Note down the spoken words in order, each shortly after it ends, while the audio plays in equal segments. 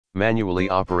manually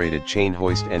operated chain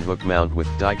hoist and hook mount with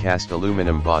die-cast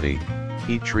aluminum body,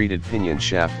 heat-treated pinion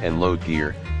shaft and load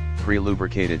gear,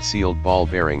 pre-lubricated sealed ball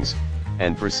bearings,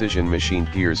 and precision machined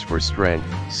gears for strength,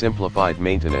 simplified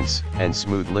maintenance, and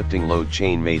smooth lifting load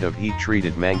chain made of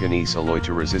heat-treated manganese alloy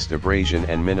to resist abrasion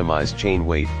and minimize chain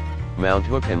weight, mount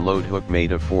hook and load hook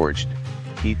made of forged,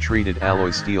 heat-treated alloy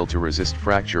steel to resist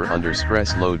fracture under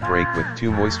stress load brake with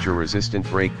 2 moisture-resistant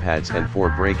brake pads and 4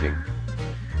 braking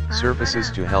surfaces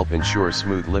to help ensure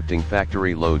smooth lifting.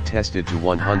 Factory load tested to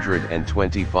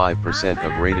 125%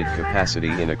 of rated capacity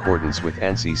in accordance with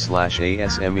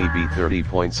ANSI/ASME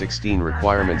B30.16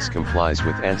 requirements. Complies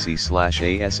with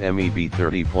ANSI/ASME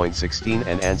B30.16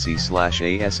 and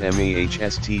ANSI/ASME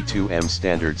HST2M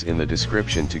standards in the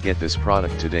description to get this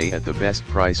product today at the best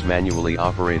price. Manually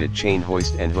operated chain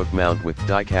hoist and hook mount with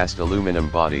die-cast aluminum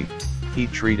body,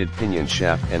 heat-treated pinion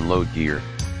shaft and load gear,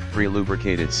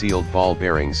 pre-lubricated sealed ball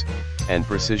bearings, and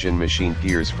precision machined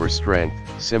gears for strength,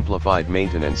 simplified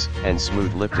maintenance, and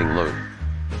smooth lifting load.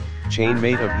 Chain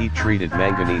made of heat-treated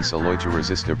manganese alloy to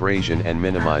resist abrasion and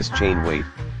minimize chain weight,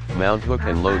 mount hook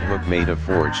and load hook made of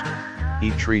forged,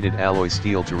 heat-treated alloy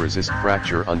steel to resist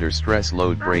fracture under stress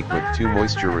load brake with 2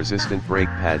 moisture-resistant brake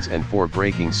pads and 4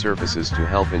 braking surfaces to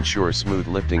help ensure smooth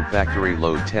lifting. Factory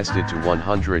load tested to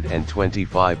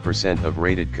 125% of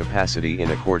rated capacity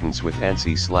in accordance with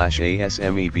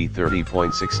ANSI/ASME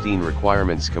B30.16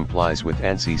 requirements. Complies with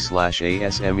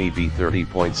ANSI/ASME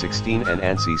B30.16 and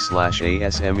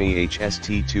ANSI/ASME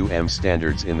HST2M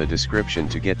standards in the description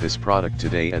to get this product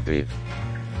today at the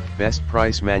best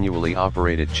price. Manually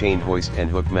operated chain hoist and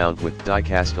hook mount with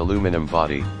die-cast aluminum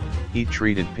body,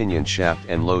 heat-treated pinion shaft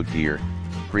and load gear,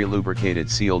 pre-lubricated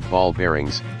sealed ball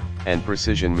bearings, and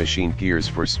precision machined gears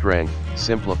for strength,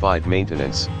 simplified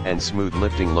maintenance, and smooth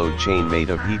lifting load chain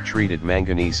made of heat-treated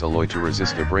manganese alloy to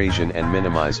resist abrasion and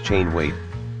minimize chain weight,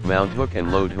 mount hook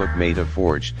and load hook made of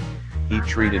forged,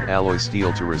 heat-treated alloy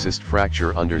steel to resist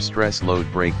fracture under stress load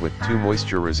brake with 2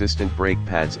 moisture-resistant brake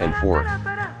pads and 4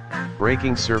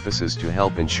 braking surfaces to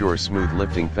help ensure smooth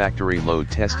lifting. Factory load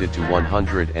tested to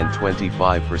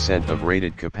 125% of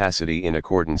rated capacity in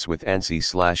accordance with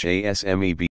ANSI/ASME